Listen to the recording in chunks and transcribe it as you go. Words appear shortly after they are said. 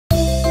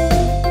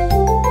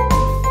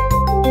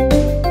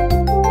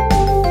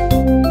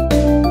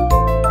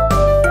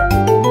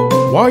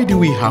Why do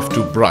we have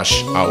to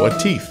brush our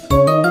teeth?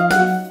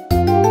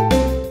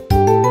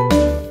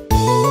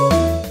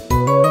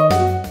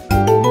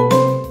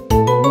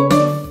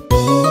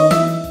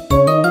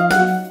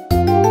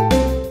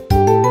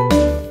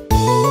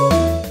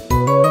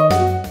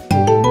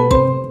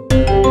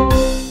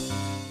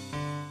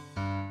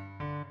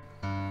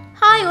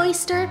 Hi,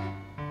 Oyster.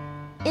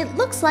 It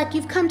looks like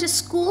you've come to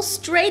school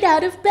straight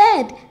out of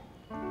bed.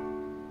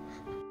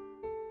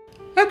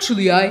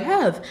 Actually, I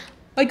have.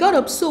 I got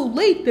up so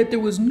late that there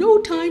was no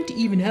time to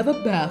even have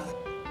a bath.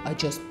 I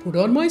just put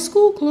on my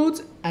school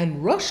clothes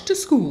and rushed to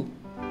school.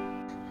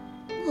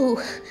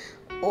 Oh,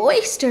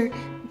 Oyster,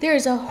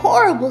 there's a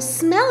horrible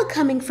smell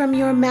coming from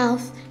your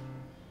mouth.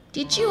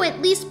 Did you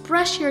at least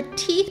brush your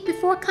teeth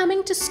before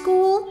coming to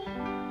school?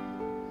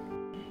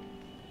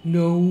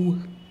 No.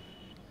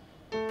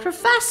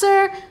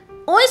 Professor,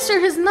 Oyster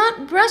has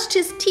not brushed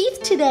his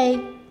teeth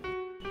today.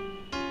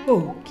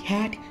 Oh,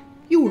 Cat,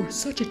 you were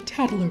such a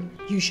tattler.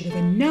 You should have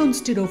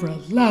announced it over a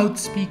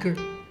loudspeaker.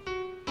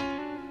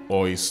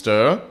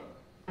 Oyster,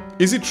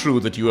 is it true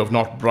that you have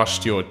not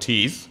brushed your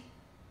teeth?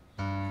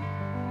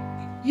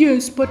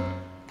 Yes, but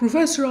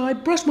Professor, I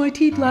brushed my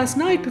teeth last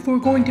night before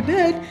going to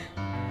bed.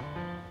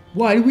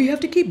 Why do we have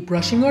to keep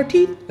brushing our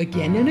teeth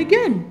again and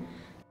again?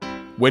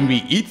 When we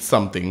eat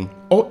something,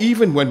 or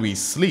even when we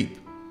sleep,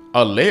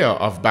 a layer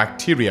of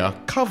bacteria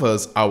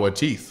covers our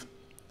teeth.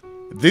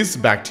 This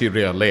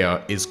bacteria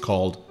layer is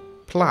called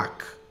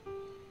plaque.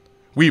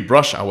 We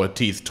brush our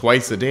teeth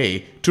twice a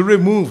day to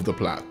remove the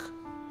plaque.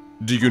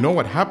 Do you know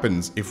what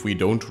happens if we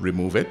don't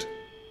remove it?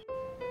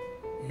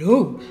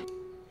 No.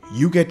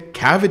 You get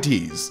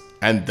cavities,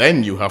 and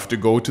then you have to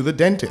go to the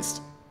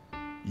dentist.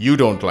 You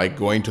don't like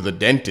going to the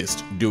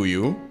dentist, do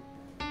you?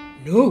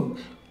 No.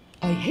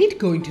 I hate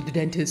going to the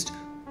dentist.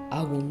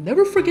 I will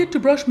never forget to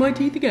brush my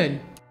teeth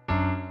again.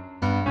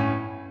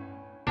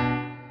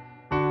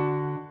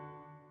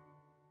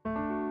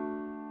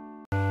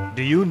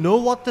 Do you know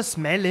what the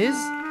smell is?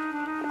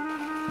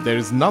 There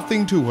is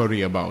nothing to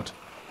worry about.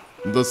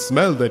 The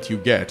smell that you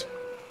get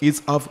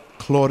is of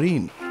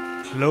chlorine.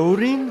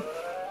 Chlorine?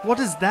 What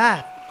is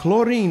that?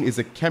 Chlorine is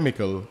a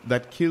chemical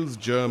that kills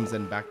germs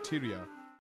and bacteria.